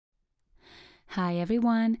Hi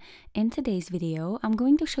everyone! In today's video, I'm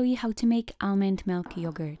going to show you how to make almond milk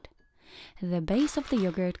yogurt. The base of the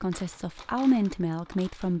yogurt consists of almond milk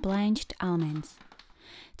made from blanched almonds.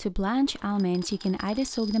 To blanch almonds, you can either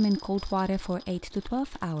soak them in cold water for 8 to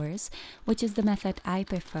 12 hours, which is the method I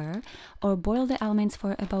prefer, or boil the almonds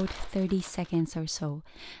for about 30 seconds or so.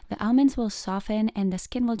 The almonds will soften and the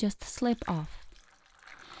skin will just slip off.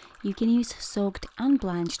 You can use soaked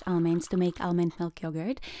unblanched almonds to make almond milk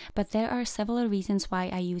yogurt, but there are several reasons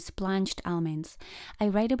why I use blanched almonds. I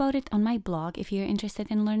write about it on my blog. If you're interested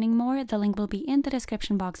in learning more, the link will be in the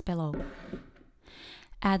description box below.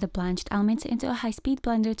 Add the blanched almonds into a high-speed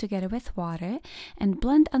blender together with water and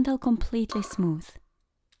blend until completely smooth.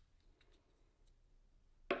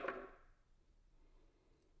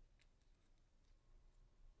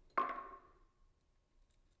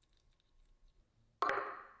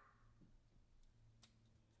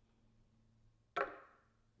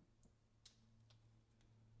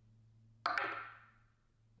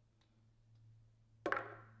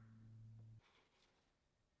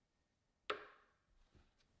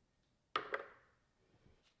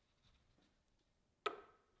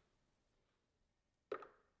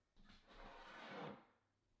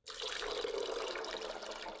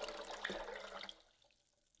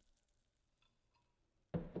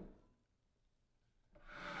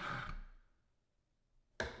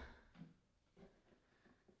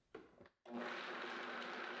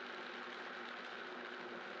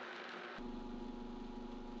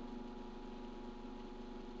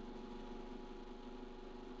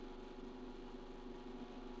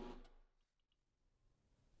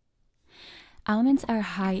 Almonds are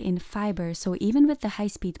high in fiber, so even with the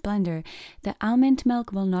high-speed blender, the almond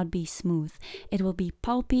milk will not be smooth. It will be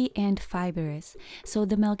pulpy and fibrous, so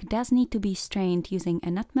the milk does need to be strained using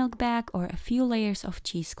a nut milk bag or a few layers of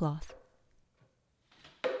cheesecloth.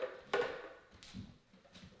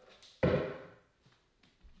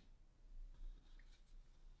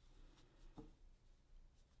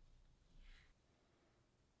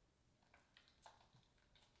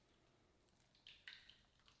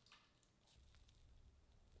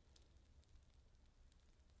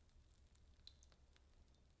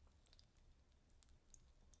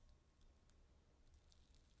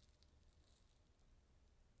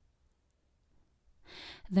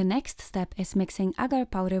 The next step is mixing agar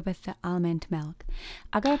powder with the almond milk.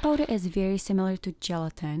 Agar powder is very similar to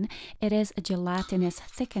gelatin. It is a gelatinous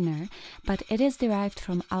thickener, but it is derived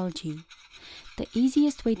from algae. The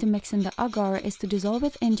easiest way to mix in the agar is to dissolve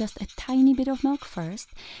it in just a tiny bit of milk first,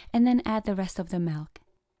 and then add the rest of the milk.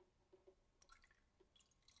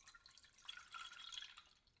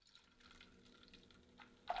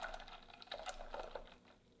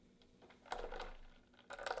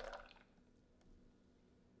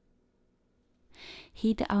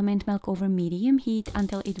 Heat the almond milk over medium heat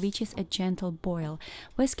until it reaches a gentle boil,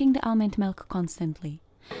 whisking the almond milk constantly.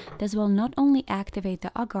 This will not only activate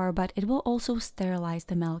the agar, but it will also sterilize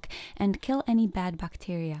the milk and kill any bad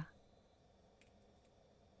bacteria.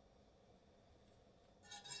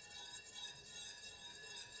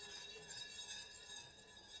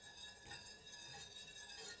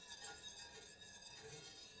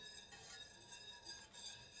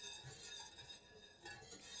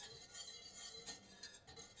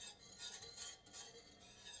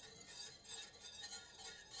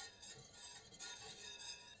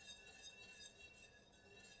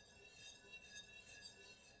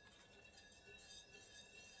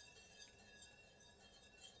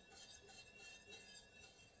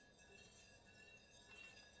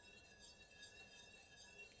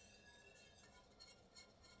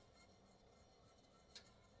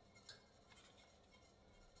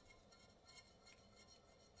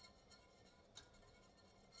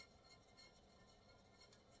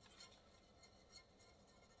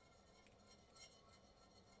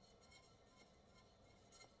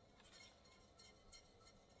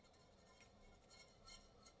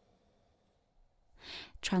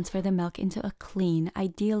 Transfer the milk into a clean,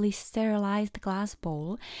 ideally sterilized glass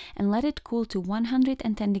bowl and let it cool to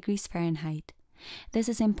 110 degrees Fahrenheit. This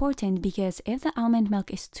is important because if the almond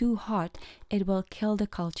milk is too hot, it will kill the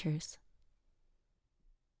cultures.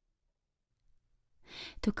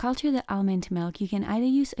 To culture the almond milk, you can either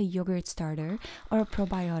use a yogurt starter or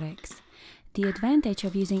probiotics. The advantage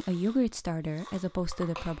of using a yogurt starter as opposed to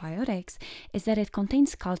the probiotics is that it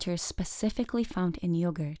contains cultures specifically found in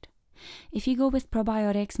yogurt. If you go with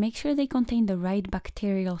probiotics, make sure they contain the right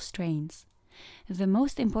bacterial strains. The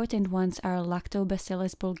most important ones are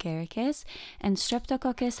Lactobacillus bulgaricus and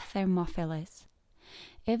Streptococcus thermophilus.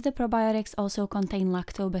 If the probiotics also contain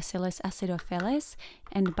Lactobacillus acidophilus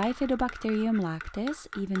and Bifidobacterium lactis,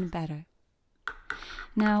 even better.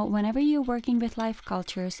 Now, whenever you're working with live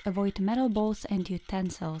cultures, avoid metal bowls and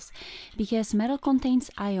utensils, because metal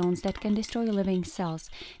contains ions that can destroy living cells,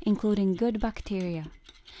 including good bacteria.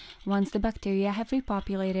 Once the bacteria have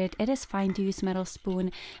repopulated, it is fine to use metal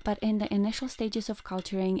spoon, but in the initial stages of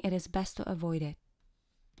culturing, it is best to avoid it.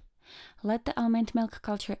 Let the almond milk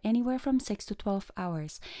culture anywhere from 6 to 12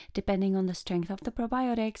 hours, depending on the strength of the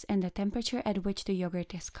probiotics and the temperature at which the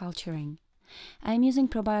yogurt is culturing. I am using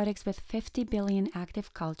probiotics with 50 billion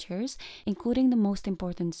active cultures, including the most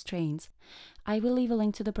important strains. I will leave a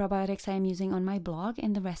link to the probiotics I am using on my blog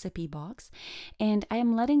in the recipe box, and I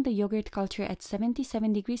am letting the yogurt culture at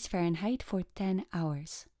 77 degrees Fahrenheit for 10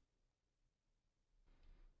 hours.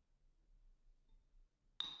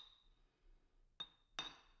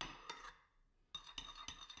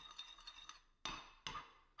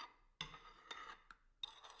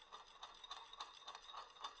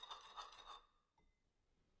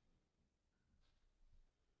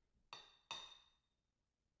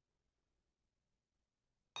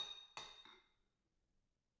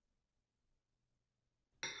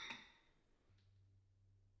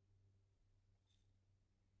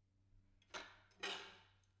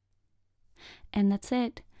 And that's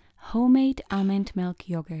it. Homemade almond milk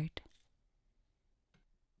yogurt.